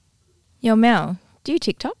Yo, Mel, do you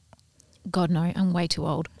TikTok? God, no, I'm way too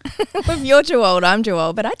old. If you're too old, I'm too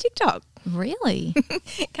old, but I TikTok. Really?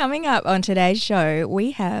 Coming up on today's show,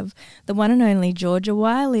 we have the one and only Georgia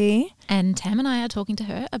Wiley. And Tam and I are talking to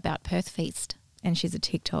her about Perth Feast. And she's a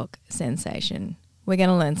TikTok sensation. We're going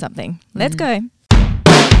to learn something. Let's go.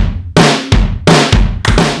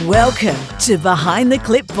 Welcome to Behind the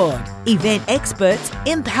Clipboard, event experts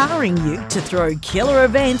empowering you to throw killer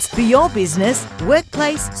events for your business,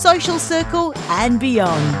 workplace, social circle and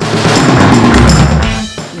beyond.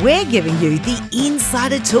 We're giving you the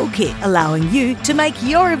insider toolkit, allowing you to make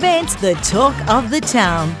your event the talk of the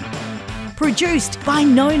town. Produced by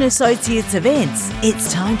Known Associates Events,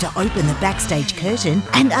 it's time to open the backstage curtain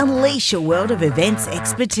and unleash a world of events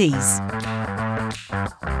expertise.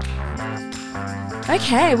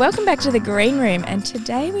 Okay, welcome back to the Green Room, and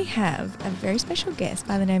today we have a very special guest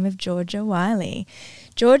by the name of Georgia Wiley.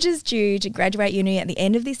 Georgia's due to graduate uni at the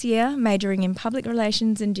end of this year, majoring in public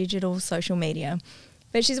relations and digital social media.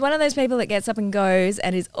 But she's one of those people that gets up and goes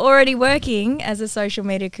and is already working as a social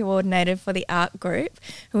media coordinator for the Art Group,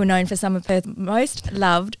 who are known for some of Perth's most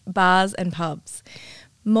loved bars and pubs.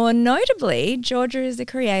 More notably, Georgia is the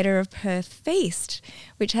creator of Perth Feast,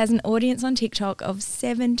 which has an audience on TikTok of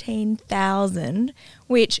 17,000,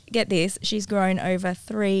 which, get this, she's grown over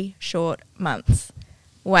 3 short months.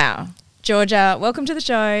 Wow. Georgia, welcome to the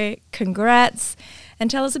show. Congrats.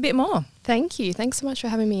 And tell us a bit more. Thank you. Thanks so much for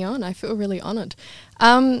having me on. I feel really honoured.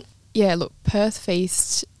 Look, Perth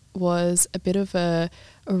Feast was a bit of a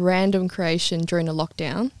random creation during a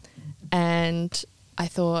lockdown, and I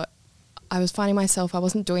thought I was finding myself, I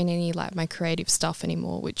wasn't doing any like my creative stuff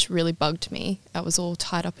anymore, which really bugged me. I was all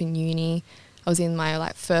tied up in uni. I was in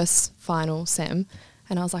my first final sem,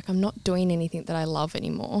 and I was like, I'm not doing anything that I love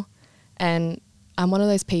anymore. And I'm one of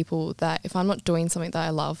those people that if I'm not doing something that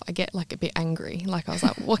I love, I get a bit angry. I was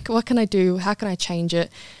like, what can I do? How can I change it?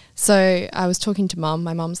 So I was talking to mum.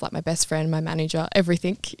 My mum's like my best friend, my manager,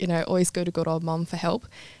 everything, always go to good old mum for help.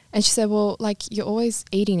 And she said, well, you're always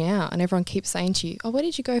eating out and everyone keeps saying to you, oh, where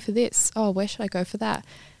did you go for this? Oh, where should I go for that?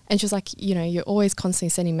 And she was like, you're always constantly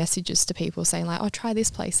sending messages to people saying oh, try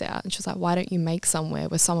this place out. And she was like, why don't you make somewhere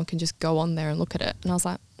where someone can just go on there and look at it? And I was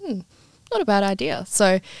like, not a bad idea.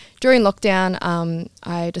 So during lockdown,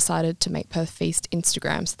 I decided to make Perth Feast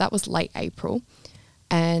Instagram. So that was late April.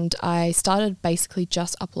 And I started basically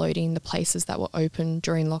just uploading the places that were open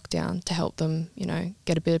during lockdown to help them,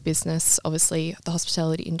 get a bit of business. Obviously, the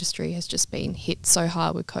hospitality industry has just been hit so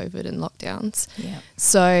hard with COVID and lockdowns. Yeah.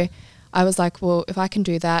 So I was like, well, if I can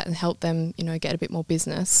do that and help them, get a bit more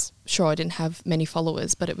business. Sure, I didn't have many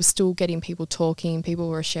followers, but it was still getting people talking. People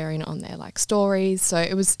were sharing it on their stories. So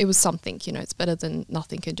it was something, it's better than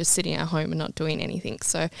nothing and just sitting at home and not doing anything.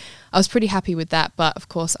 So I was pretty happy with that. But of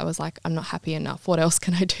course I was like, I'm not happy enough. What else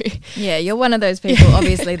can I do? Yeah, you're one of those people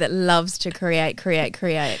obviously that loves to create.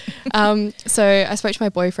 So I spoke to my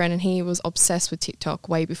boyfriend and he was obsessed with TikTok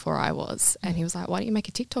way before I was. And he was like, why don't you make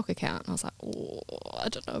a TikTok account? And I was like, oh, I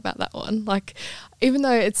don't know about that one. Even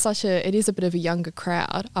though it is a bit of a younger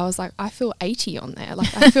crowd, I was like, I feel 80 on there.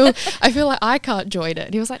 I feel like I can't join it.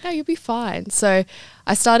 And he was like, no, you'll be fine. So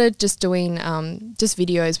I started just doing just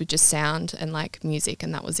videos with just sound and music,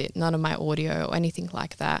 and that was it. None of my audio or anything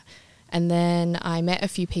like that. And then I met a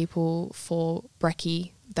few people for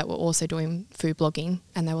Brekkie that were also doing food blogging,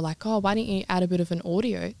 and they were like, oh, why don't you add a bit of an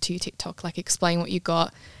audio to your TikTok, explain what you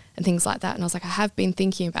got and things like that. And I was like, I have been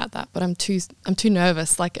thinking about that, but I'm too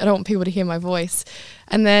nervous. I don't want people to hear my voice.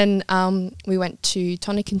 And then we went to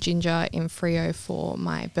Tonic and Ginger in Freo for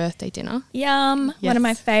my birthday dinner. Yum. Yes. One of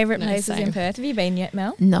my favourite places same. in Perth. Have you been yet,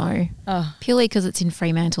 Mel? No. Oh. Purely because it's in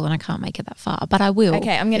Fremantle and I can't make it that far, but I will.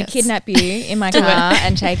 Okay, I'm going to kidnap you in my car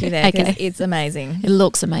and take you there because Okay. it's amazing. It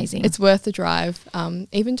looks amazing. It's worth the drive.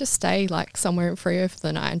 Even just stay somewhere in Freo for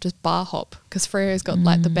the night and just bar hop, because Freo's got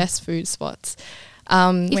the best food spots.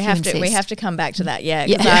 We have to come back to that,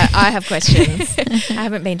 because I have questions. I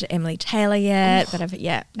haven't been to Emily Taylor yet, but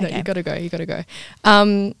okay. No, you got to go.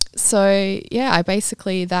 I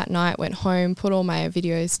basically that night went home, put all my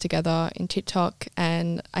videos together in TikTok,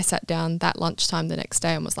 and I sat down that lunchtime the next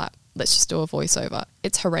day and was like, let's just do a voiceover.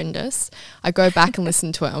 It's horrendous. I go back and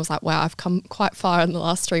listen to it. I was like, wow, I've come quite far in the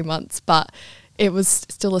last 3 months, but it was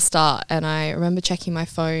still a start. And I remember checking my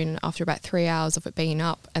phone after about 3 hours of it being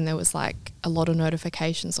up, and there was a lot of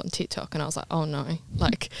notifications on TikTok, and I was like, oh no,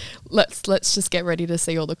 let's just get ready to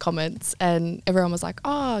see all the comments. And everyone was like,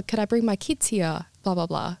 oh, could I bring my kids here? Blah, blah,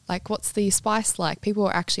 blah. What's the spice like? People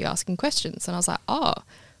were actually asking questions, and I was like, oh,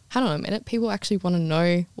 hang on a minute, people actually want to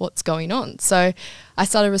know what's going on. So I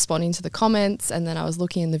started responding to the comments, and then I was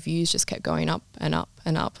looking and the views just kept going up and up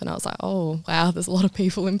and up. And I was like, oh, wow, there's a lot of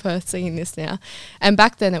people in Perth seeing this now. And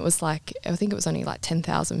back then it was like, I think it was only like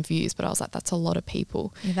 10,000 views, but I was like, that's a lot of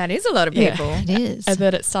people. Yeah, that is a lot of people. It is. And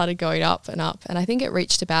then it started going up and up. And I think it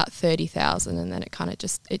reached about 30,000 and then it kind of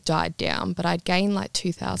just, it died down. But I'd gained like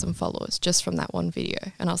 2,000 followers just from that one video.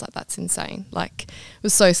 And I was like, that's insane. Like, it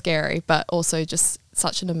was so scary, but also just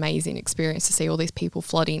such an amazing experience to see all these people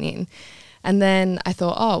flooding in. And then I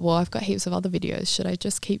thought, oh, well, I've got heaps of other videos. Should I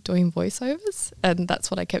just keep doing voiceovers? And that's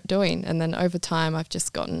what I kept doing. And then over time, I've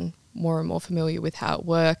just gotten more and more familiar with how it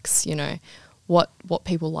works, you know, what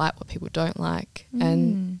people like, what people don't like.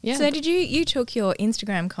 And yeah. So did you took your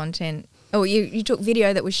Instagram content, or you took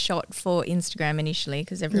video that was shot for Instagram initially,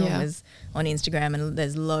 because everyone was on Instagram and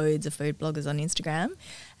there's loads of food bloggers on Instagram,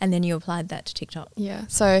 and then you applied that to TikTok. Yeah.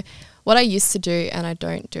 So what I used to do and I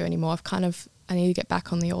don't do anymore, I need to get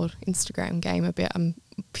back on the old Instagram game a bit. I'm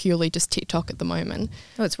purely just TikTok at the moment.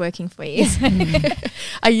 Oh, it's working for you.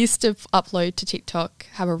 I used to upload to TikTok,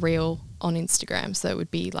 have a reel on Instagram, so it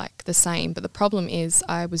would be like the same. But the problem is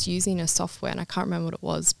I was using a software and I can't remember what it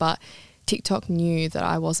was, but TikTok knew that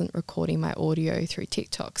I wasn't recording my audio through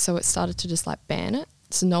TikTok. So it started to just like ban it.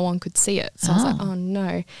 So no one could see it. So I was like, oh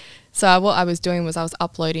no. So what I was doing was I was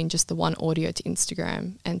uploading just the one audio to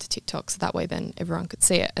Instagram and to TikTok, so that way then everyone could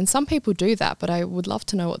see it. And some people do that, but I would love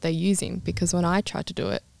to know what they're using, because when I tried to do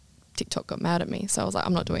it, TikTok got mad at me. So I was like,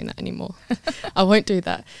 I'm not doing that anymore. I won't do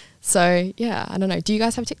that. So yeah, I don't know. Do you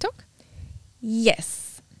guys have TikTok?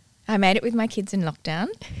 Yes. I made it with my kids in lockdown.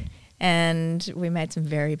 And we made some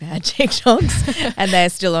very bad TikToks and they're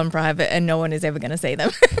still on private and no one is ever going to see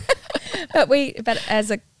them. But as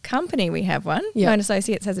a company we have one. Known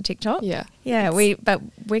Associates has a TikTok. Yeah. Yeah, but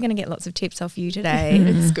we're going to get lots of tips off you today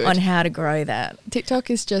on how to grow that. TikTok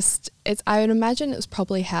is just, I would imagine it was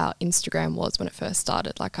probably how Instagram was when it first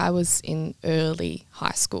started. Like I was in early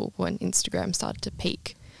high school when Instagram started to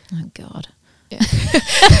peak. Oh God. Yeah.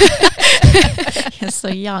 You're so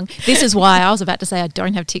young. This is why I was about to say I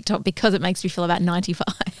don't have TikTok, because it makes me feel about 95.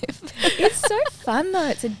 It's so fun though.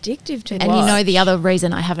 It's addictive to watch. And you know the other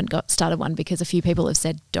reason I haven't got started one, because a few people have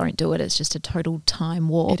said don't do it. It's just a total time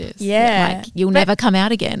warp. It is. Yeah. Like you'll never come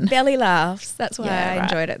out again. Belly laughs. That's why Yeah, I right.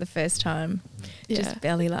 enjoyed it the first time. Just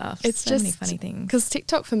belly laughs. It's so just many funny things. Because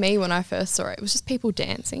TikTok for me, when I first saw it, it was just people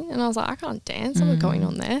dancing, and I was like, I can't dance. I'm not going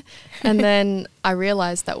on there. And then I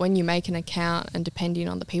realized that when you make an account, and depending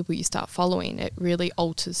on the people you start following, it really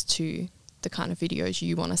alters to the kind of videos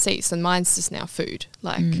you want to see. So mine's just now food,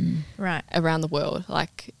 like Right. around the world.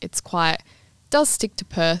 Like does stick to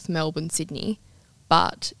Perth, Melbourne, Sydney,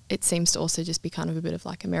 but it seems to also just be kind of a bit of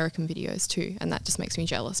like American videos too. And that just makes me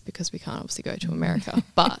jealous, because we can't obviously go to America.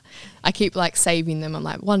 But I keep like saving them. I'm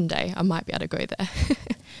like, one day I might be able to go there.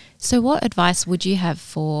 So what advice would you have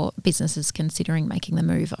for businesses considering making the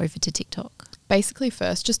move over to TikTok? Basically,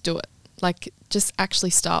 first, just do it. Like, just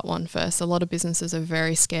actually start one first. A lot of businesses are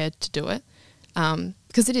very scared to do it,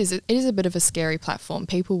 because it is a bit of a scary platform.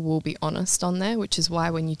 People will be honest on there, which is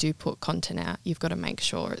why when you do put content out, you've got to make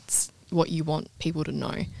sure it's what you want people to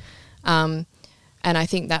know. And I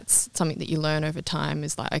think that's something that you learn over time,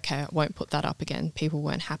 is like, okay, I won't put that up again. People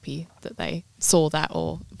weren't happy that they saw that.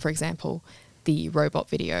 Or, for example, the robot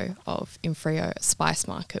video of Infrio Spice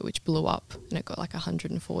Market, which blew up and it got like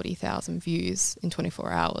 140,000 views in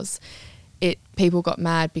 24 hours. People got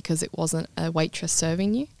mad because it wasn't a waitress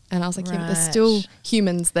serving you. And I was like, yeah, but there's still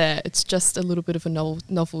humans there. It's just a little bit of a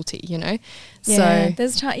novelty, you know? Yeah, So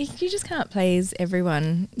there's you just can't please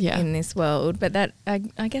everyone in this world. But that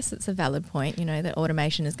I guess it's a valid point, you know, that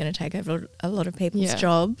automation is going to take over a lot of people's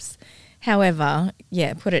jobs. However,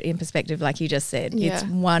 put it in perspective, like you just said. Yeah. It's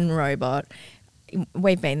one robot.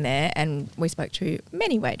 We've been there and we spoke to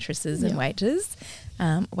many waitresses and waiters,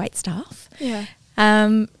 wait staff. Yeah.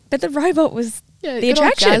 But the robot was the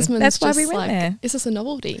attraction. That's why we went there. Is this a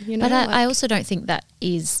novelty? You know, But I also don't think that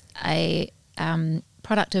is a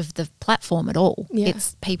product of the platform at all. Yeah.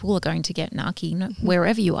 It's people are going to get narky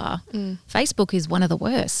wherever you are. Facebook is one of the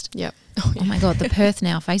worst. Yep. Oh my God, the Perth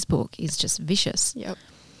Now Facebook is just vicious. Yep.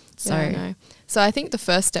 So I know. So I think the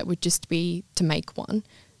first step would just be to make one,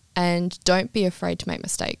 and don't be afraid to make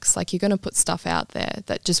mistakes. Like, you're going to put stuff out there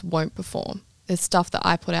that just won't perform. There's stuff that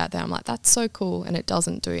I put out there, I'm like, that's so cool, and it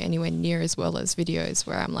doesn't do anywhere near as well as videos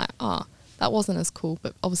where I'm like, oh, that wasn't as cool,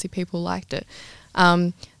 but obviously people liked it.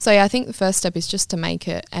 So I think the first step is just to make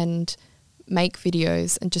it and make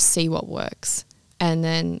videos and just see what works. And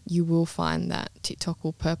then you will find that TikTok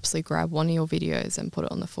will purposely grab one of your videos and put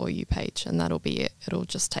it on the For You page, and that'll be it. It'll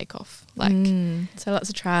just take off. So lots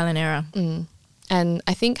of trial and error. And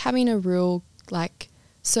I think having a real, like,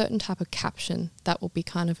 certain type of caption that will be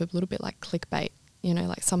kind of a little bit like clickbait, you know,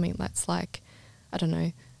 like something that's like, I don't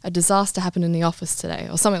know, a disaster happened in the office today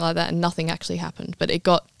or something like that, and nothing actually happened, but it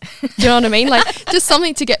got, do you know what I mean? Like just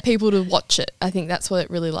something to get people to watch it. I think that's what it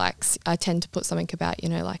really likes. I tend to put something about, you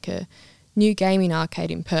know, like a new gaming arcade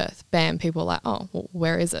in Perth. Bam, people are like, oh, well,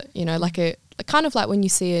 where is it? You know, like a kind of like when you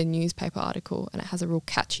see a newspaper article and it has a real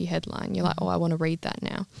catchy headline, you're like, oh, I want to read that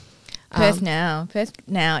now. Perth Now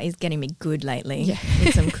is getting me good lately Yeah.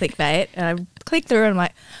 with some clickbait. And I click through and I'm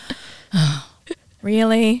like, oh,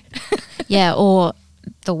 really? Yeah, or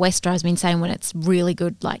the West drives me insane when it's really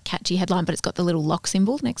good, like catchy headline, but it's got the little lock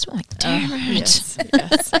symbol next to it. I'm like, damn it.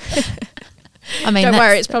 Yes. I mean, Don't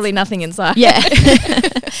worry, it's that's- probably nothing inside. Yeah.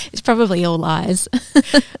 It's probably all lies.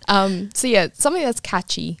 So yeah, something that's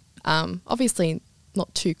catchy. Obviously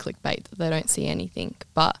not too clickbait that they don't see anything.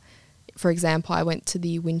 But for example, I went to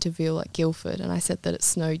the Winterville at Guildford and I said that it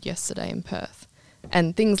snowed yesterday in Perth.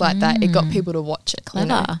 And things like that, it got people to watch it. you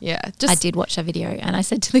know? Clever. Yeah. I did watch that video and I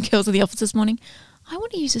said to the girls at the office this morning, I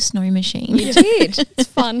want to use a snow machine. You did. It's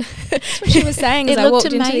fun. That's what she was saying as It I looked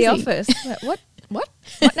walked into the amazing. office. Like, what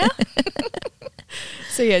now?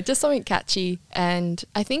 So yeah, just something catchy. And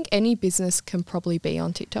I think any business can probably be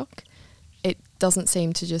on TikTok. It doesn't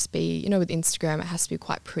seem to just be, you know, with Instagram, it has to be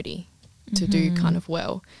quite pretty to do kind of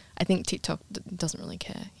well. I think TikTok doesn't really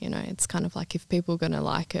care, you know. It's kind of like if people are going to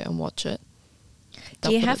like it and watch it. Do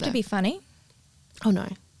they'll you put it have to there. be funny? Oh, no.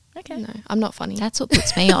 Okay. No, I'm not funny. That's what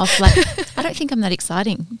puts me off. Like, I don't think I'm that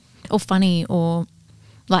exciting or funny or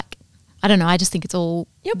like, I don't know. I just think it's all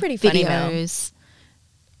You're pretty funny, Mel. videos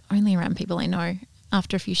only around people I know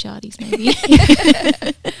after a few shardies maybe.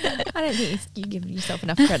 I don't think you give yourself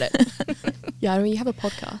enough credit. Yeah, I mean, you have a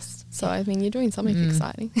podcast. So, I mean, you're doing something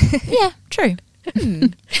exciting. Yeah, true.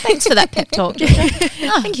 Thanks for that pep talk.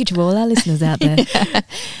 Thank you to all our listeners out there.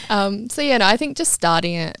 So, yeah, no, I think just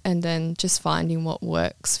starting it and then just finding what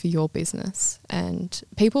works for your business. And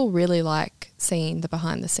people really like seeing the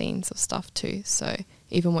behind the scenes of stuff too. So,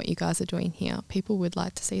 even what you guys are doing here, people would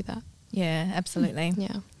like to see that. Yeah, absolutely.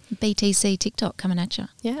 Yeah. BTC TikTok coming at you.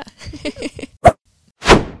 Yeah.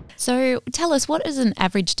 So tell us, what does an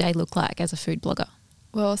average day look like as a food blogger?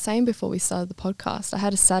 Well, I was saying before we started the podcast, I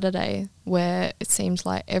had a Saturday where it seemed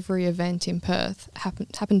like every event in Perth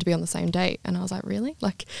happened to be on the same date, and I was like, really?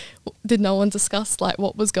 Like, did no one discuss like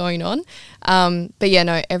what was going on? But yeah,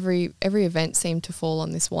 no, every event seemed to fall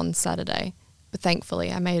on this one Saturday. But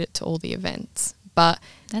thankfully, I made it to all the events. But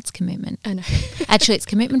That's commitment. I know. Actually, it's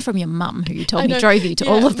commitment from your mum who you told I me know. drove you to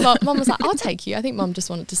Yeah, all of them. Mum was like, I'll take you. I think Mum just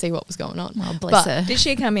wanted to see what was going on. Oh, bless But her. Did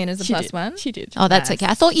she come in as a She plus did. one? She did. Oh, that's Nice.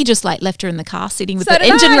 okay. I thought you just like left her in the car sitting with So the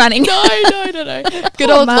did engine I. running. No. Good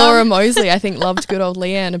Poor old Mum. Laura Mosley, I think, loved good old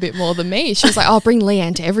Leanne a bit more than me. She was like, I'll bring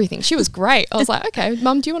Leanne to everything. She was great. I was like, okay,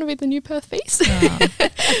 Mum, do you want to be the new Perth Feast? Oh.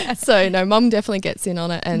 So, no, Mum definitely gets in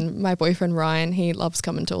on it. And my boyfriend, Ryan, he loves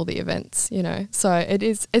coming to all the events, you know. So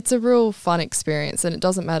it's a real fun experience. And it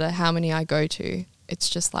doesn't matter how many I go to. It's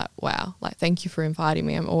just like, wow, like, thank you for inviting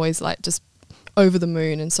me. I'm always like just over the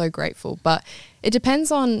moon and so grateful. But it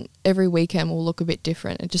depends on, every weekend will look a bit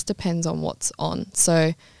different. It just depends on what's on.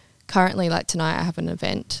 So currently, like tonight, I have an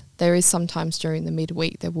event. There is sometimes during the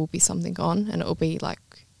midweek there will be something on, and it will be like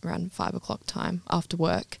around 5 o'clock time after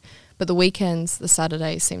work. But the weekends, the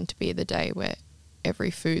Saturdays seem to be the day where every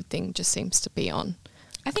food thing just seems to be on.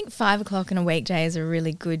 I think 5 o'clock on a weekday is a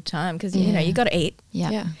really good time because, you know, Yeah. you got to eat.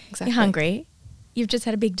 Yeah. Exactly. You're hungry. You've just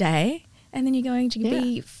had a big day. And then you're going to Yeah.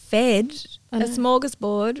 be fed I a know.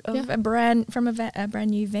 smorgasbord of Yeah. a brand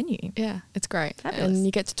new venue. Yeah, it's great. Fabulous. And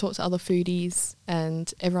you get to talk to other foodies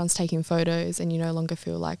and everyone's taking photos, and you no longer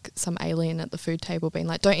feel like some alien at the food table being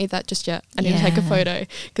like, don't eat that just yet. I need to take a Yeah. photo,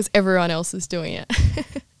 because everyone else is doing it.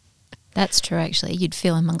 That's true, actually. You'd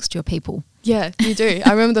feel amongst your people. Yeah, you do.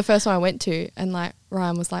 I remember the first one I went to, and like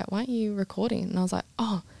Ryan was like, why aren't you recording? And I was like,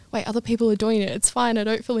 oh, wait, other people are doing it. It's fine. I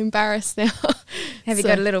don't feel embarrassed now. Have you So-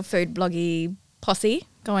 got a little food bloggy posse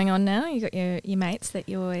going on now? You got your mates that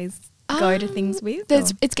you always go to things with? or-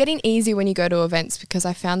 It's getting easy when you go to events, because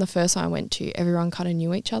I found the first time I went to, everyone kind of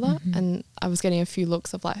knew each other, and I was getting a few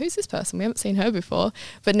looks of like, who's this person? We haven't seen her before.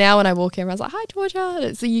 But now when I walk in, everyone's like, hi,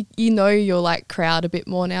 Georgia. So you know your like crowd a bit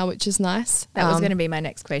more now, which is nice. That was going to be my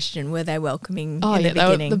next question. Were they welcoming in the they were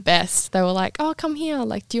beginning? the best. They were like, oh, come here.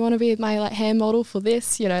 Like, do you want to be my like hair model for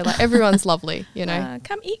this? You know, like everyone's lovely, you know.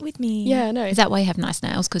 Come eat with me. Yeah, no. Is that why you have nice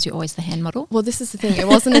nails? Because you're always the hand model? Well, this is the thing. It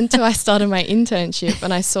wasn't until I started my internship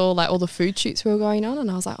and I saw like all the food shoots were going on, and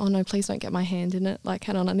I was like, oh no, please don't get my hand in it. Like,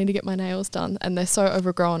 hang on, I need to get my nails done. And they're so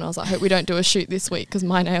overgrown. I was like, I hope we don't do a shoot this week, because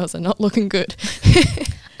my nails are not looking good.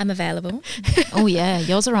 I'm available. Oh, yeah.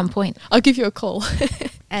 Yours are on point. I'll give you a call.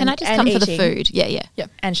 Can I just come for the eating food? Yeah, yeah.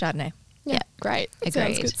 And Chardonnay. Yeah, great. Sounds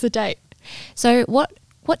Agreed. good. It's a date. So what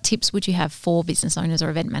What tips would you have for business owners or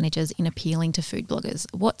event managers in appealing to food bloggers?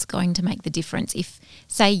 What's going to make the difference? If,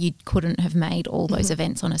 say, you couldn't have made all those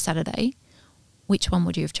events on a Saturday, which one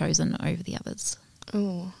would you have chosen over the others?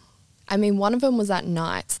 Oh, I mean, one of them was at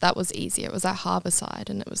night. So that was easier. It was at Harbourside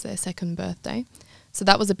and it was their second birthday. So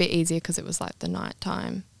that was a bit easier because it was like the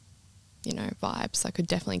nighttime, you know, vibes. I could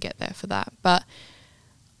definitely get there for that. But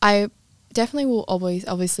I definitely will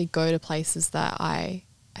obviously go to places that I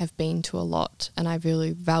have been to a lot and I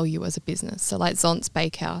really value as a business. So like Zont's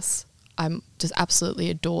Bakehouse, I just absolutely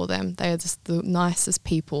adore them. They are just the nicest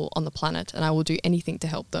people on the planet and I will do anything to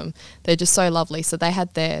help them. They're just so lovely. So they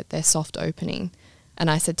had their soft opening and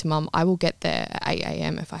I said to Mum, I will get there at 8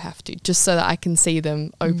 a.m. if I have to, just so that I can see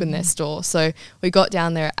them open their store. So we got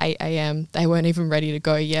down there at 8 a.m. They weren't even ready to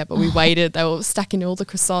go yet, but we waited. They were stacking all the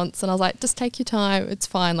croissants and I was like, just take your time. It's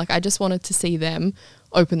fine. Like I just wanted to see them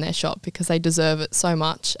open their shop because they deserve it so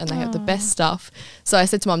much and they have the best stuff. So I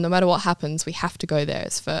said to Mum, no matter what happens, we have to go there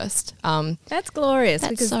as first. That's glorious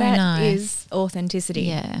That's because so that nice. is authenticity.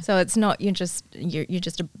 Yeah. So it's not you're just a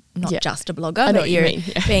blogger, I know but what you you're mean,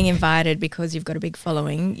 yeah. being invited because you've got a big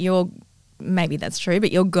following. Maybe that's true,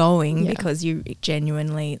 but you're going because you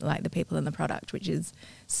genuinely like the people and the product, which is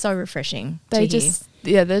so refreshing. They're to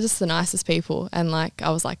hear. they're just the nicest people. And like, I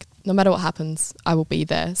was like, no matter what happens, I will be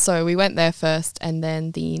there. So we went there first and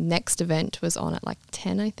then the next event was on at like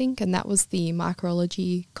 10, I think. And that was the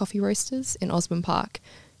Microology Coffee Roasters in Osborne Park.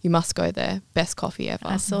 You must go there. Best coffee ever.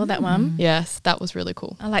 I saw that one. Yes, that was really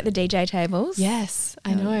cool. I like the DJ tables. Yes,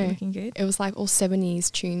 I Oh, know. looking good. It was like all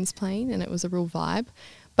 70s tunes playing and it was a real vibe.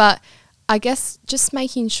 But I guess just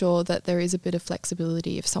making sure that there is a bit of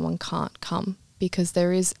flexibility if someone can't come, because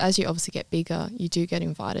there is, as you obviously get bigger, you do get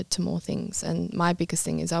invited to more things. And my biggest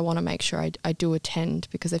thing is I want to make sure I do attend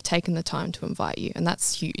because they've taken the time to invite you, and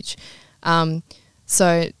that's huge.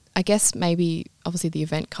 So I guess maybe obviously the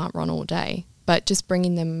event can't run all day, but just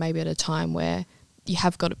bringing them maybe at a time where you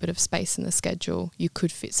have got a bit of space in the schedule, you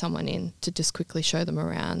could fit someone in to just quickly show them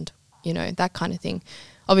around, you know, that kind of thing.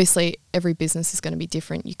 Obviously, every business is going to be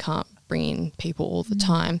different. You can't bring in people all the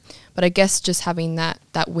time. But I guess just having that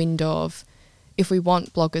window of, if we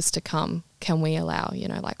want bloggers to come, can we allow, you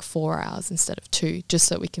know, like 4 hours instead of 2, just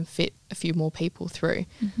so we can fit a few more people through.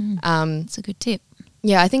 That's a good tip.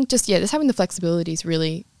 Yeah, I think just having the flexibility is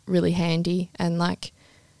really, really handy. And like,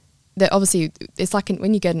 that obviously, it's like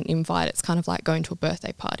when you get an invite, it's kind of like going to a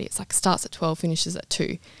birthday party. It's like starts at 12, finishes at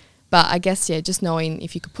 2. But I guess, just knowing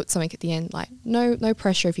if you could put something at the end, like no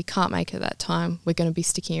pressure if you can't make it that time, we're going to be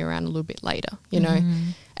sticking around a little bit later, you know.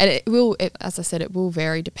 And it will, as I said, it will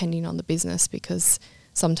vary depending on the business, because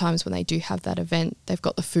sometimes when they do have that event, they've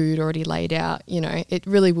got the food already laid out, you know. It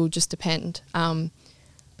really will just depend. But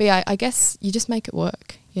yeah, I guess you just make it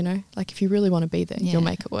work, you know. Like if you really want to be there, you'll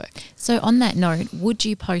make it work. So on that note, would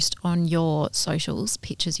you post on your socials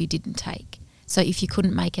pictures you didn't take? So if you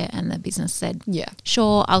couldn't make it and the business said,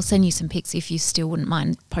 sure, I'll send you some pics if you still wouldn't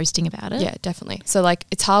mind posting about it. Yeah, definitely. So like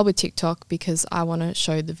it's hard with TikTok because I want to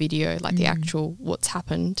show the video, like the actual what's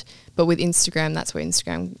happened. But with Instagram, that's where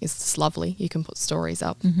Instagram is just lovely. You can put stories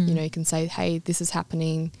up. You know, you can say, hey, this is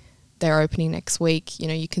happening. They're opening next week. You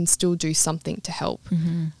know, you can still do something to help.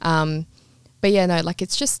 But yeah, no, like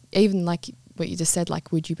it's just even like what you just said,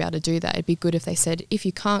 like would you be able to do that? It'd be good if they said, if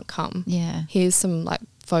you can't come, here's some like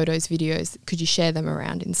photos, videos, could you share them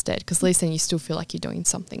around instead? Because at least then you still feel like you're doing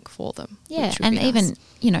something for them. Yeah, and even,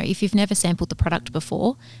 you know, if you've never sampled the product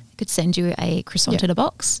before, we could send you a croissant in a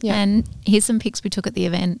box and here's some pics we took at the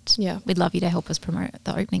event. Yeah. We'd love you to help us promote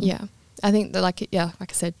the opening. Yeah. I think that like I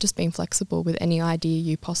said, just being flexible with any idea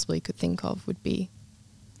you possibly could think of would be,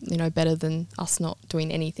 you know, better than us not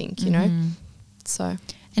doing anything, you know? So.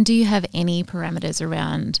 And do you have any parameters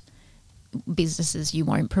around businesses you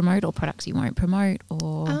won't promote or products you won't promote,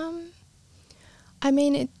 or? I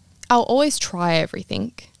mean, I'll always try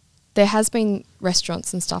everything. There has been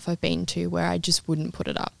restaurants and stuff I've been to where I just wouldn't put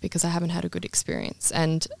it up because I haven't had a good experience.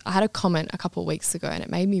 And I had a comment a couple of weeks ago and it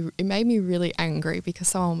made me really angry because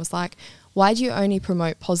someone was like, why do you only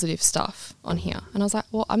promote positive stuff on here? And I was like,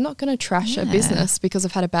 well, I'm not going to trash a business because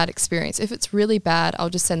I've had a bad experience. If it's really bad, I'll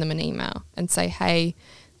just send them an email and say, hey,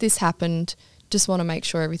 this happened. Just want to make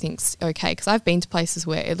sure everything's okay. Because I've been to places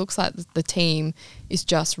where it looks like the team is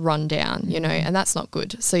just run down, you know, and that's not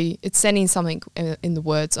good. So it's sending something in the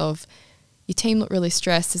words of, your team look really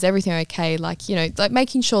stressed. Is everything okay? Like, you know, like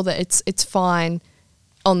making sure that it's fine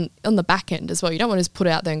on the back end as well. You don't want to just put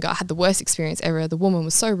it out there and go, I had the worst experience ever. The woman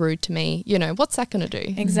was so rude to me. You know, what's that going to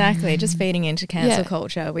do? Exactly. Just feeding into cancel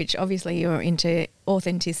culture, which obviously you're into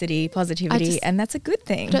authenticity, positivity, and that's a good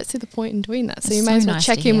thing. I don't see the point in doing that. So It's you may so as well nice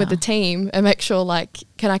check to in with hear. the team and make sure, like,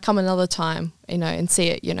 can I come another time? and see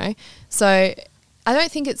it, So I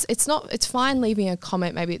don't think it's fine leaving a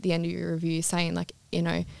comment maybe at the end of your review saying like,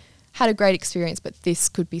 had a great experience, but this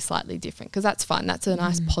could be slightly different, because that's fine. That's a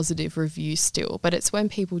nice positive review still. But it's when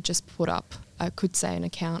people just put up, I could say an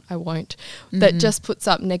account, I won't, that just puts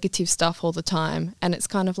up negative stuff all the time. And it's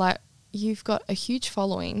kind of like, you've got a huge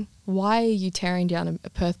following. Why are you tearing down a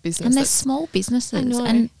Perth business? And they're small businesses,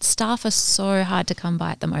 and staff are so hard to come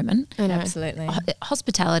by at the moment. I know. Absolutely.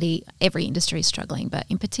 Hospitality, every industry is struggling, but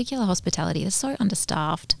in particular hospitality, they're so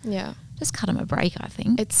understaffed. Yeah. Just cut them a break, I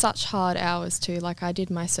think. It's such hard hours too. Like I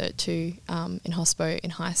did my Cert 2 in hospo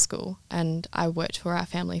in high school, and I worked for our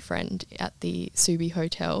family friend at the Subi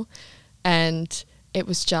Hotel, and it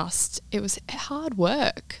was hard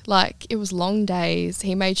work. Like it was long days.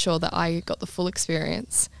 He made sure that I got the full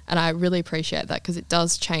experience, and I really appreciate that, because it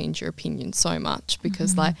does change your opinion so much,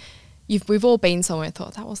 because like we've all been somewhere and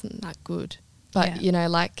thought that wasn't that good. But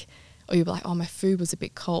or you'll be like, oh, my food was a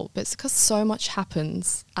bit cold. But it's because so much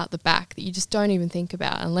happens at the back that you just don't even think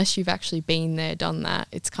about unless you've actually been there, done that.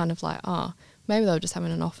 It's kind of like, oh, maybe they were just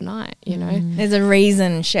having an off night, There's a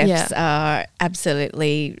reason chefs are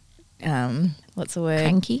absolutely, what's the word?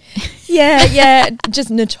 Cranky. Yeah, just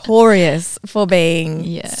notorious for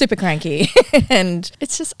being super cranky. And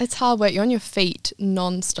it's hard work. You're on your feet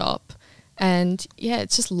non-stop. And,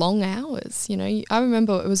 it's just long hours, I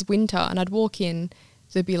remember it was winter and I'd walk in,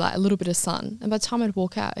 there'd be like a little bit of sun, and by the time I'd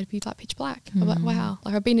walk out it'd be like pitch black. I'm like, wow,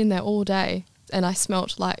 like I've been in there all day and I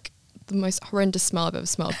smelt like the most horrendous smell I've ever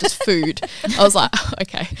smelled, just food. I was like,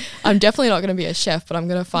 okay, I'm definitely not going to be a chef, but I'm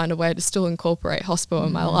going to find a way to still incorporate hospo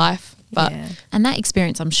in my life. But and that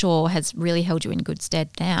experience, I'm sure, has really held you in good stead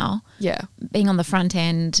now. Yeah, being on the front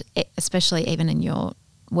end, especially even in your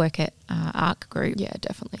work at ARC Group. Yeah,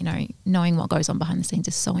 definitely. Knowing what goes on behind the scenes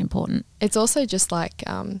is so important. It's also just like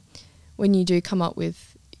when you do come up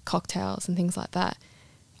with cocktails and things like that,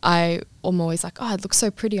 I'm always like, oh, it looks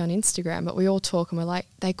so pretty on Instagram, but we all talk and we're like,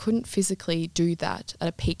 they couldn't physically do that at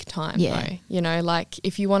a peak time though. Like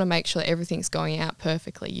if you want to make sure that everything's going out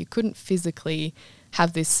perfectly, you couldn't physically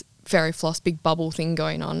have this fairy floss big bubble thing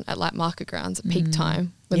going on at like market grounds at peak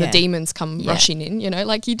time when the demons come rushing in,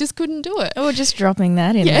 like you just couldn't do it. Or just dropping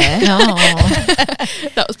that in there.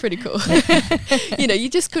 That was pretty cool. You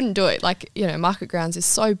just couldn't do it. Like, market grounds is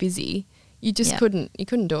so busy. You just couldn't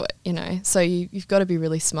do it, So you've got to be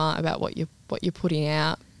really smart about what you're putting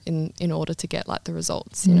out in order to get like the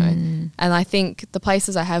results, And I think the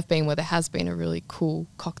places I have been where there has been a really cool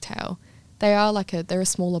cocktail, they're a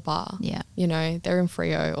smaller bar. Yeah. They're in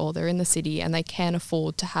Freo or they're in the city, and they can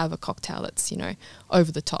afford to have a cocktail that's,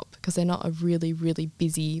 over the top, because they're not a really, really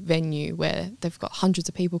busy venue where they've got hundreds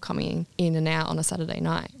of people coming in and out on a Saturday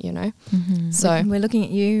night, So we're looking at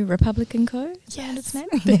you, Republican Co. Yes. Its name?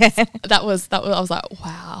 That was I was like,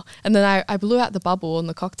 wow. And then I blew out the bubble on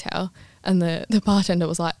the cocktail, and the bartender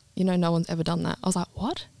was like, no one's ever done that. I was like,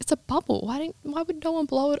 what? It's a bubble. Why would no one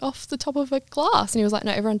blow it off the top of a glass? And he was like,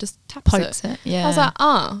 no, everyone just pokes it. Yeah. I was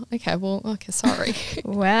like, okay, sorry.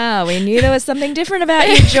 Wow, we knew there was something different about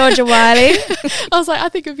you, Georgia Wiley. I was like, I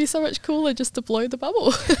think it'd be so much cooler just to blow the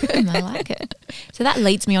bubble. I like it. So that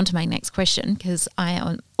leads me on to my next question, because I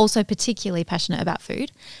am also particularly passionate about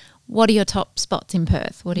food. What are your top spots in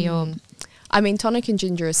Perth? What are your... Tonic and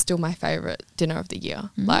ginger is still my favourite dinner of the year.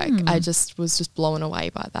 Like, I was just blown away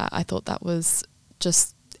by that. I thought that was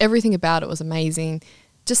just, everything about it was amazing.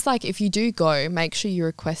 Just like if you do go, make sure you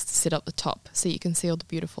request to sit up the top so you can see all the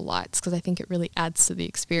beautiful lights, because I think it really adds to the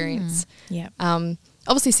experience. Yeah.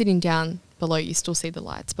 Obviously sitting down below, you still see the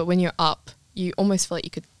lights, but when you're up, you almost feel like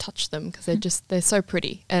you could touch them, because they're so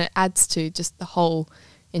pretty, and it adds to just the whole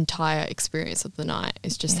entire experience of the night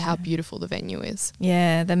is just how beautiful the venue is.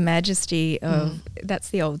 Yeah, the majesty of that's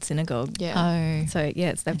the old synagogue. Yeah. Oh, So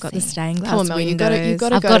they've got the stained glass Come on, Mel, windows. you've got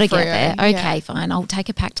to I've go got to to get there. Freo. Okay, fine. I'll take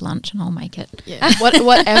a packed lunch and I'll make it. Yeah.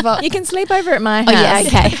 Whatever. You can sleep over at my house. Oh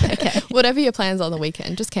yeah, okay. Whatever your plans on the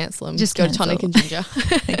weekend, just cancel them. Just go cancel. to Tonic and Ginger.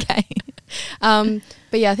 Okay.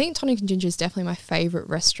 But yeah, I think Tonic and Ginger is definitely my favourite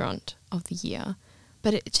restaurant of the year.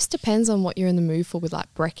 But it just depends on what you're in the mood for with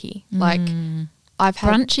like brekkie. Like I've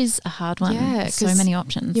had Brunch is a hard one. Yeah, There's so 'cause many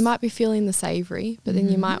options. you might be feeling the savoury, but then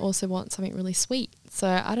you might also want something really sweet. So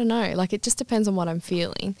I don't know. Like it just depends on what I'm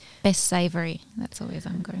feeling. Best savoury. That's always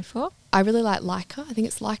I'm going for. I really like Leica. I think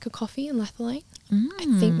it's Leica Coffee in Lathalane.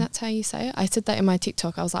 I think that's how you say it. I said that in my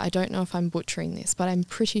TikTok. I was like, I don't know if I'm butchering this, but I'm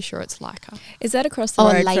pretty sure it's Leica. Is that across the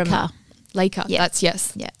Oh, road Leica. from... Leica. Yeah. That's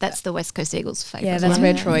yes. Yeah, that's the West Coast Eagles' favourite. Yeah, that's one.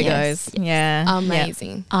 where Troy Yes. goes. Yeah.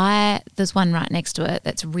 Amazing. There's one right next to it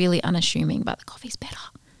that's really unassuming, but the coffee's better.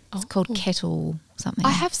 It's called Kettle something.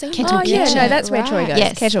 I have seen Kettle Oh, yeah, Kitchen. no, that's where Troy goes.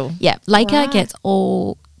 Yes. Kettle. Yeah, Leica Right. gets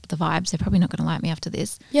all the vibes. They're probably not going to like me after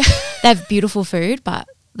this. Yeah. They have beautiful food, but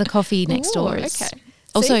the coffee next door is... Okay.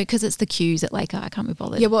 Also, See? because it's the queues at Laker, I can't be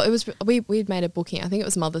bothered. Yeah, well, it was we'd made a booking. I think it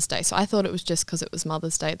was Mother's Day, so I thought it was just because it was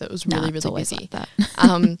Mother's Day that it was really, It's really always busy. like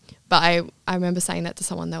that. But I remember saying that to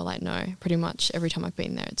someone. They were like, "No, pretty much every time I've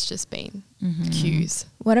been there, it's just been queues."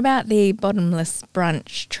 What about the bottomless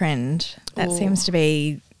brunch trend? That Ooh. seems to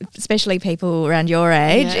be, especially people around your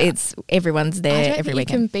age, Yeah. it's everyone's I there don't every think you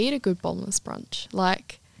weekend. can beat a good bottomless brunch.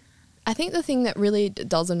 Like, I think the thing that really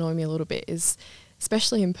does annoy me a little bit is,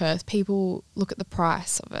 especially in Perth, people look at the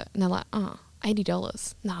price of it and they're like, oh,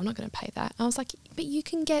 $80. No, I'm not going to pay that. I was like, but you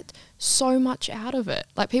can get so much out of it.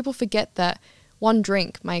 Like, people forget that one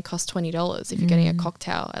drink may cost $20 if you're getting a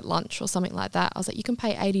cocktail at lunch or something like that. I was like, you can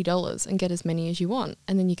pay $80 and get as many as you want,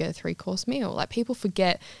 and then you get a 3-course meal. Like, people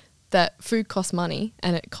forget that food costs money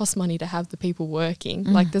and it costs money to have the people working.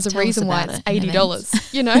 Like, there's a Tell us reason why about it's it in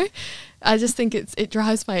 $80, you know? I just think it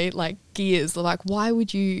drives my like gears. Like, why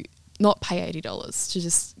would you not pay $80 to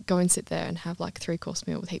just go and sit there and have like a 3-course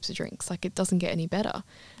meal with heaps of drinks? Like, it doesn't get any better.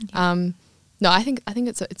 No, I think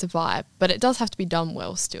it's a vibe, but it does have to be done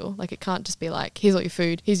well still. Like, it can't just be like, here's all your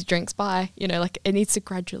food, here's your drinks, bye. You know, like, it needs to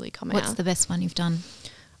gradually come What's out. the best one you've done?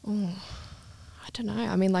 I don't know.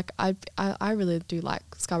 I mean, like, I really do like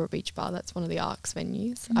Scarborough Beach Bar. That's one of the ARCs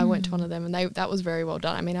venues. I went to one of them and that was very well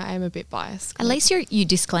done. I mean, I am a bit biased. At least you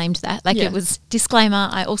disclaimed that. Like, Yeah. it was disclaimer,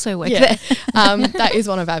 I also work Yeah. there. That is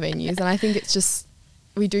one of our venues, and I think it's just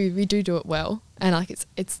we do it well, and like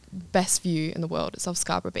it's best view in the world. It's off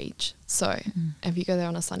Scarborough Beach, so if you go there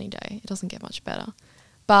on a sunny day, it doesn't get much better.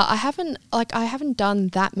 But I haven't done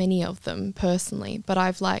that many of them personally, but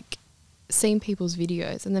I've like seen people's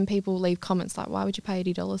videos, and then people leave comments like, why would you pay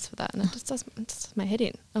 $80 for that? And it just does my head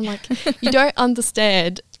in. I'm like, you don't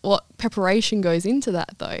understand what preparation goes into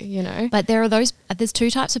that though, you know? But there's two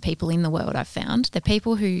types of people in the world, I've found. There are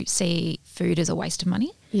people who see food as a waste of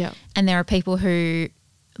money. Yeah. And there are people who,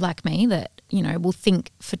 like me, that, you know, will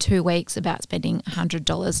think for 2 weeks about spending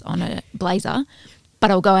 $100 on a blazer, but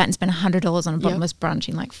I'll go out and spend $100 on a bottomless brunch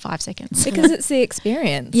in like 5 seconds. Because it's the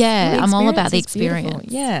experience. Yeah, The I'm all about the is beautiful.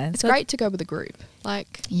 experience. Yeah. It's great to go with a group.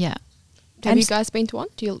 Like, Yeah. have And you guys been to one?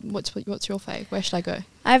 What's your fave? Where should I go?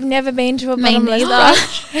 I've never been to a Me bottomless neither.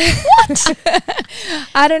 brunch.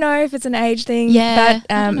 I don't know if it's an age thing, Yeah,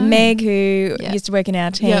 but I don't know. Meg, who Yeah. used to work in our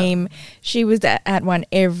team, she was at one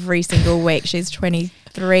every single week. She's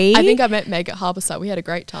 23. I think I met Meg at Harbourside. We had a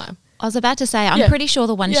great time. I was about to say, I'm Yeah. pretty sure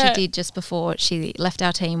the one Yeah. she did just before she left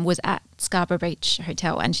our team was at Scarborough Beach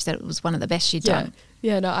Hotel, and she said it was one of the best she'd done.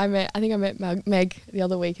 Yeah, no, I think I met Meg the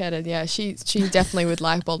other weekend, and yeah, she definitely would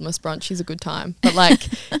like bottomless brunch. She's a good time, but like,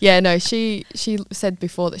 yeah, no, she said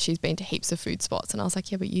before that she's been to heaps of food spots, and I was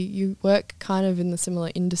like, yeah, but you work kind of in the similar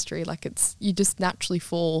industry, like you just naturally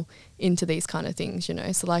fall into these kind of things, you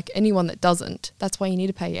know. So like anyone that doesn't, that's why you need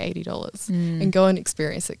to pay your $80 and go and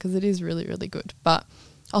experience it, because it is really, really good. But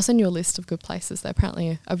I'll send you a list of good places. They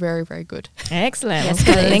apparently are very, very good. Excellent. Yes,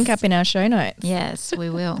 We'll put a please. link up in our show notes. Yes, we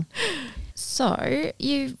will. So,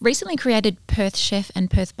 you recently created Perth Chef and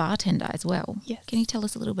Perth Bartender as well. Yes. Can you tell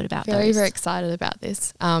us a little bit about Very, those? very excited about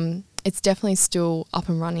this. It's definitely still up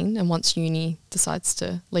and running, and once uni decides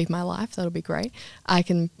to leave my life, that'll be great. I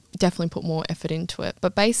can definitely put more effort into it.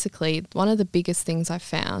 But basically, one of the biggest things I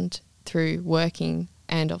found through working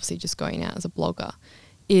and obviously just going out as a blogger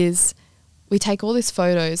is we take all these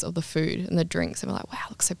photos of the food and the drinks, and we're like, wow, it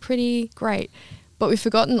looks so pretty, great. But we've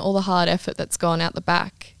forgotten all the hard effort that's gone out the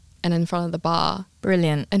back and in front of the bar,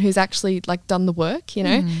 Brilliant. and who's actually like done the work, you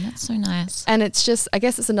know? That's so nice. And it's just, I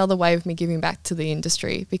guess it's another way of me giving back to the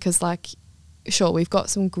industry, because like, sure, we've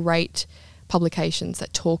got some great publications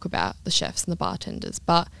that talk about the chefs and the bartenders,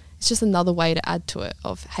 but it's just another way to add to it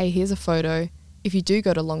of, hey, here's a photo. If you do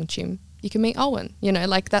go to Longchim, you can meet Owen, you know,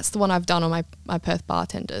 like that's the one I've done on my Perth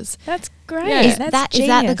bartenders. That's great. Yeah. Is That's that the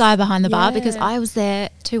genius. guy behind the bar? Because Yeah. I was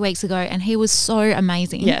there 2 weeks ago and he was so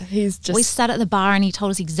amazing. Yeah, he's just... We sat at the bar and he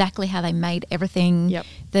told us exactly how they made everything. Yep.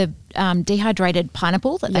 The dehydrated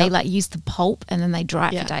pineapple that they Yep. like use the pulp and then they dry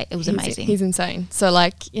it for day. It was amazing. He's insane. So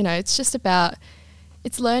like, you know, it's just about,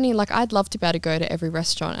 it's learning. Like, I'd love to be able to go to every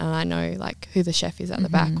restaurant and I know like who the chef is at the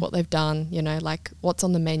back, what they've done, you know, like what's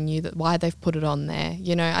on the menu, that why they've put it on there.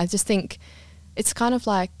 You know, I just think it's kind of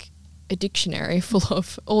like a dictionary full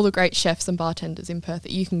of all the great chefs and bartenders in Perth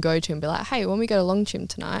that you can go to and be like, hey, when we go to Longchim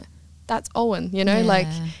tonight, that's Owen, you know, like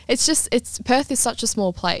Yeah. it's Perth is such a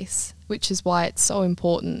small place, which is why it's so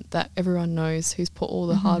important that everyone knows who's put all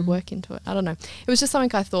the hard work into it. I don't know. It was just something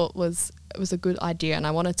I thought was a good idea, and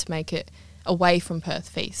I wanted to make it away from Perth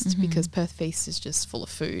Feast, because Perth Feast is just full of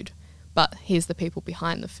food, but here's the people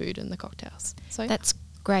behind the food and the cocktails. So That's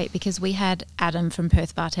great because we had Adam from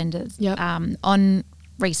Perth Bartenders Yep. on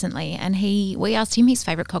recently, and we asked him his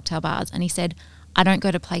favourite cocktail bars, and he said, "I don't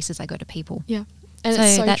go to places, I go to people." Yeah. And So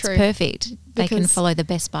it's so that's true. perfect. They can Because- follow the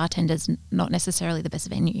best bartenders, not necessarily the best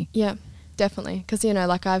venue. Yeah, definitely. Because, you know,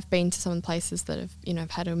 like I've been to some places that have, you know,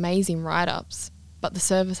 had amazing write-ups, but the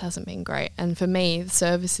service hasn't been great. And for me, the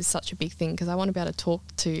service is such a big thing because I want to be able to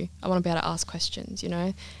be able to ask questions, you know.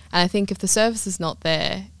 And I think if the service is not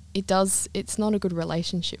there, it's not a good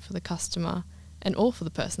relationship for the customer and or for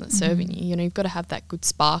the person that's serving you. You know, you've got to have that good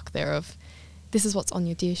spark there of this is what's on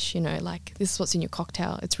your dish, you know, like this is what's in your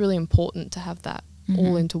cocktail. It's really important to have that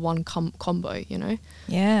all into one combo, you know.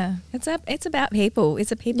 Yeah, it's about people. It's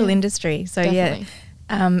a people Yeah, industry. So definitely.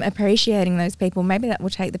 appreciating those people. Maybe that will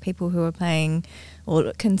take the people who are paying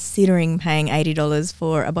or considering paying $80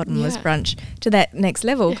 for a bottomless Yeah. brunch to that next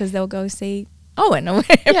level because they'll go see Owen or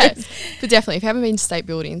whatever. Yeah, but definitely, if you haven't been to state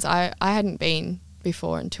buildings, I hadn't been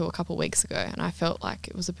before until a couple of weeks ago, and I felt like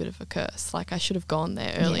it was a bit of a curse. Like I should have gone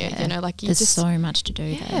there earlier, Yeah. you know, like you There's just so much to do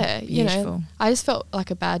there. yeah, you know, Beautiful. I just felt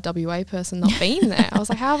like a bad WA person not being there. I was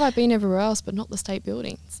like, how have I been everywhere else but not the state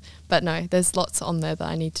buildings? But no, there's lots on there that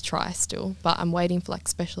I need to try still, but I'm waiting for like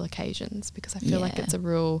special occasions because I feel like Yeah.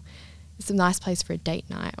 it's a nice place for a date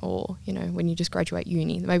night, or, you know, when you just graduate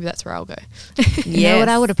uni, maybe that's where I'll go. You know what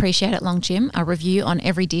I Yes. would appreciate at Long Jim? A review on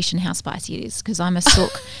every dish and how spicy it is, because I'm a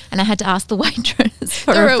sook and I had to ask the waitress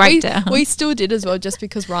for Don't a worry, breakdown. we still did as well, just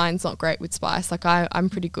because Ryan's not great with spice. Like I'm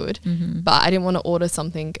pretty good, but I didn't want to order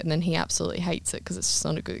something and then he absolutely hates it because it's just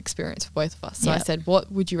not a good experience for both of us. So I Yep. said,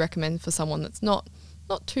 what would you recommend for someone that's not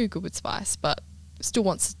too good with spice, but still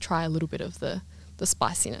wants to try a little bit of the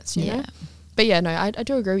spiciness, you know? Yeah. But yeah, no, I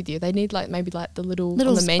do agree with you. They need like maybe like the little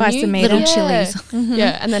Little on the menu, spice-o-meter. Little yeah. chilies.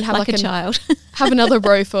 Yeah, and then have like like a child. have another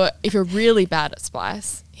row for if you're really bad at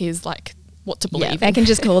spice. Here's like what to believe. They in. can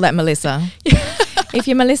just call that Melissa. If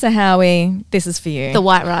you're Melissa Howie, this is for you. The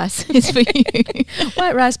white rice is for you.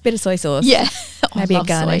 White rice, bit of soy sauce. Yeah. Maybe I a love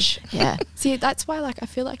soy. garnish. Yeah. See, that's why like I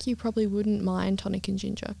feel like you probably wouldn't mind tonic and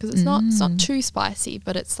ginger because it's not too spicy,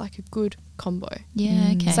 but it's like a good combo.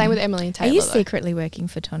 Yeah, okay. Same with Emily and Are Taylor. you though. secretly working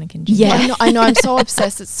for Tonic and Ginger? Yeah. I know. I'm so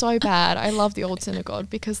obsessed. It's so bad. I love the old synagogue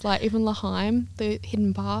because like even Lahaim, the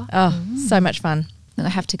hidden bar. Oh, so much fun. I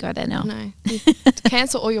have to go there now. No,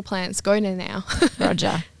 cancel all your plans. Go there now.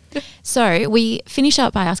 Roger. So we finish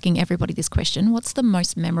up by asking everybody this question. What's the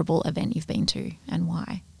most memorable event you've been to and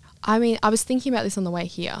why? I mean, I was thinking about this on the way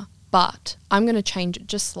here, but I'm going to change it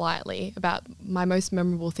just slightly about my most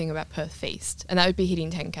memorable thing about Perth Feast, and that would be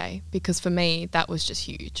hitting 10K, because for me, that was just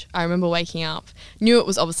huge. I remember waking up, knew it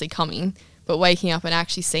was obviously coming, but waking up and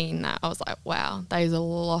actually seeing that, I was like, wow, that is a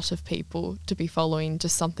lot of people to be following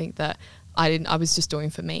just something that I was just doing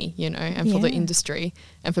for me, you know, and for the Yeah. industry,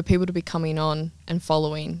 and for people to be coming on and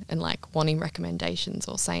following and like wanting recommendations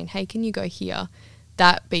or saying, hey, can you go here?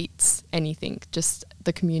 That beats anything. Just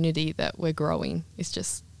the community that we're growing is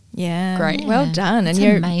just Yeah. Great. Well Yeah. done. It's And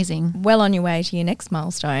you're amazing. well on your way to your next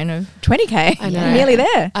milestone of 20K. I know. You're nearly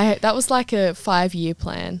there. that was like a 5-year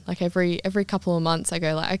plan. Like every couple of months I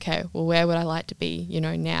go like, okay, well, where would I like to be, you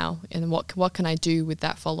know, now? And what can I do with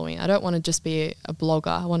that following? I don't want to just be a blogger.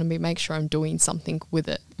 I want to make sure I'm doing something with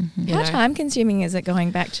it. you How know? time consuming is it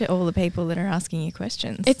going back to all the people that are asking you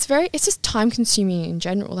questions? It's just time consuming in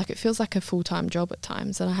general. Like it feels like a full-time job at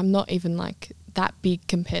times, and I'm not even like that big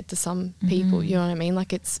compared to some people. You know what I mean?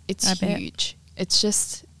 Like it's I bet. huge. It's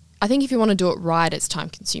just, I think if you want to do it right, it's time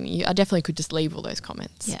consuming. I definitely could just leave all those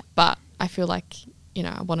comments. Yeah. But I feel like, you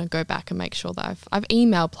know, I want to go back and make sure that I've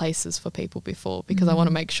emailed places for people before because I want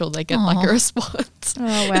to make sure they get like Aw. a response.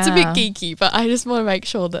 Oh, It's a bit wow. geeky, but I just want to make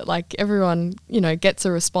sure that like everyone, you know, gets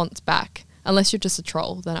a response back. Unless you're just a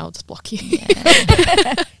troll, then I'll just block you.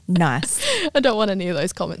 Nice. I don't want any of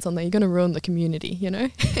those comments on there. You're going to ruin the community, you know?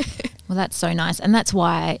 Well, that's so nice. And that's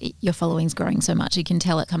why your following's growing so much. You can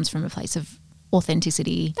tell it comes from a place of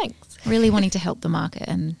authenticity, Thanks. really wanting to help the market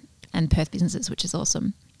and Perth businesses, which is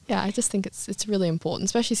awesome. Yeah, I just think it's really important,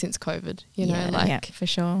 especially since COVID, you know, Yeah. like yeah, for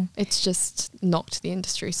sure. it's just knocked the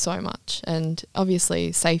industry so much. And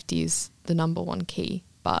obviously safety is the number one key,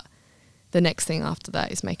 but the next thing after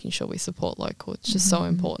that is making sure we support local. It's just so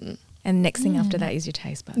important. And next thing after that is your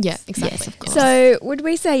taste buds. Yeah, exactly. Yes, of course. So would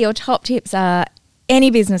we say your top tips are any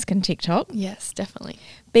business can TikTok? Yes, definitely.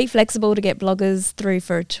 Be flexible to get bloggers through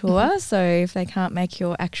for a tour. So if they can't make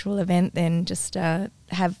your actual event, then just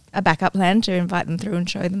have a backup plan to invite them through and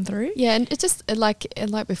show them through. Yeah, and it's just like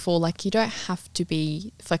before, like you don't have to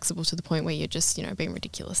be flexible to the point where you're just, you know, being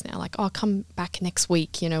ridiculous now. Like, oh, come back next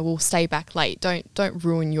week, you know, we'll stay back late. Don't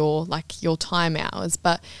ruin your time hours,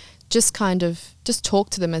 but just kind of just talk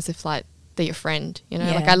to them as if like they're your friend, you know.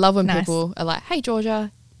 Yeah, Like I love when nice. people are like, hey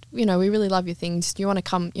Georgia, you know, we really love your things. Do you want to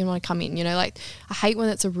come? You want to come in? You know, like I hate when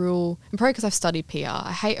it's a real. And probably because I've studied PR,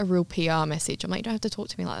 I hate a real PR message. I'm like, you don't have to talk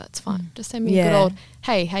to me like that. It's fine. Just send me a good Yeah. old,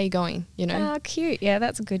 hey, how you going? You know. Oh, cute. Yeah,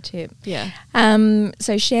 that's a good tip. Yeah.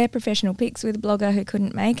 So share professional pics with a blogger who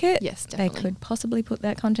couldn't make it. Yes, They definitely. could possibly put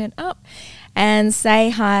that content up. And say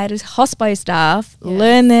hi to hospo staff. Yes.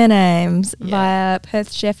 Learn their names Yeah. via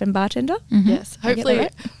Perth chef and bartender. Mhm. Yes. Did I get Hopefully,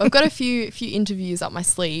 that I've got a few interviews up my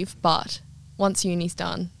sleeve, but once uni's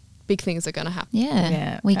done, big things are going to happen. Yeah.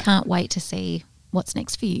 Yeah. We can't wait to see what's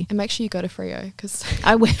next for you. And make sure you go to Freo because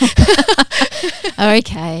I will.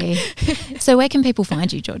 Okay. So where can people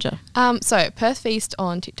find you, Georgia? so Perth Feast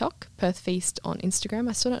on TikTok, Perth Feast on Instagram.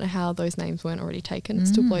 I still don't know how those names weren't already taken. It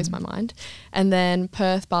still blows my mind. And then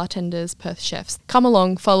Perth Bartenders, Perth Chefs. Come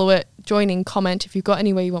along, follow it, join in, comment. If you've got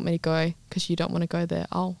anywhere you want me to go because you don't want to go there,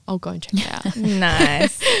 I'll go and check it out.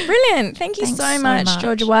 Nice. Brilliant. Thank you Thanks so so much, much.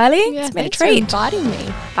 Georgia Wiley. Yeah, It's been a thanks for treat. inviting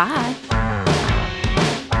me. Bye.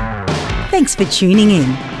 Thanks for tuning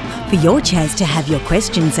in. For your chance to have your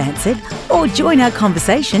questions answered or join our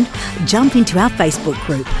conversation, jump into our Facebook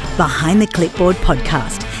group, Behind the Clipboard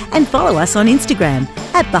Podcast, and follow us on Instagram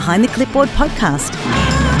at Behind the Clipboard Podcast.